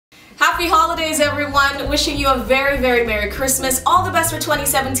Happy holidays, everyone. Wishing you a very, very Merry Christmas. All the best for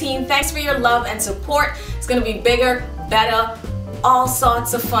 2017. Thanks for your love and support. It's gonna be bigger, better, all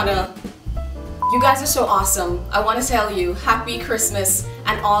sorts of funner. You guys are so awesome. I want to tell you Happy Christmas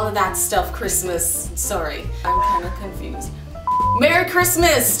and all of that stuff. Christmas. Sorry, I'm kind of confused. Merry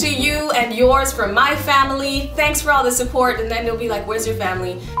Christmas to you and yours from my family. Thanks for all the support. And then they'll be like, where's your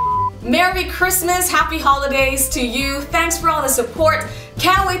family? Merry Christmas, happy holidays to you. Thanks for all the support.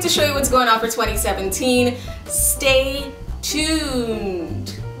 Can't wait to show you what's going on for 2017. Stay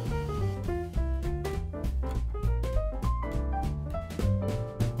tuned.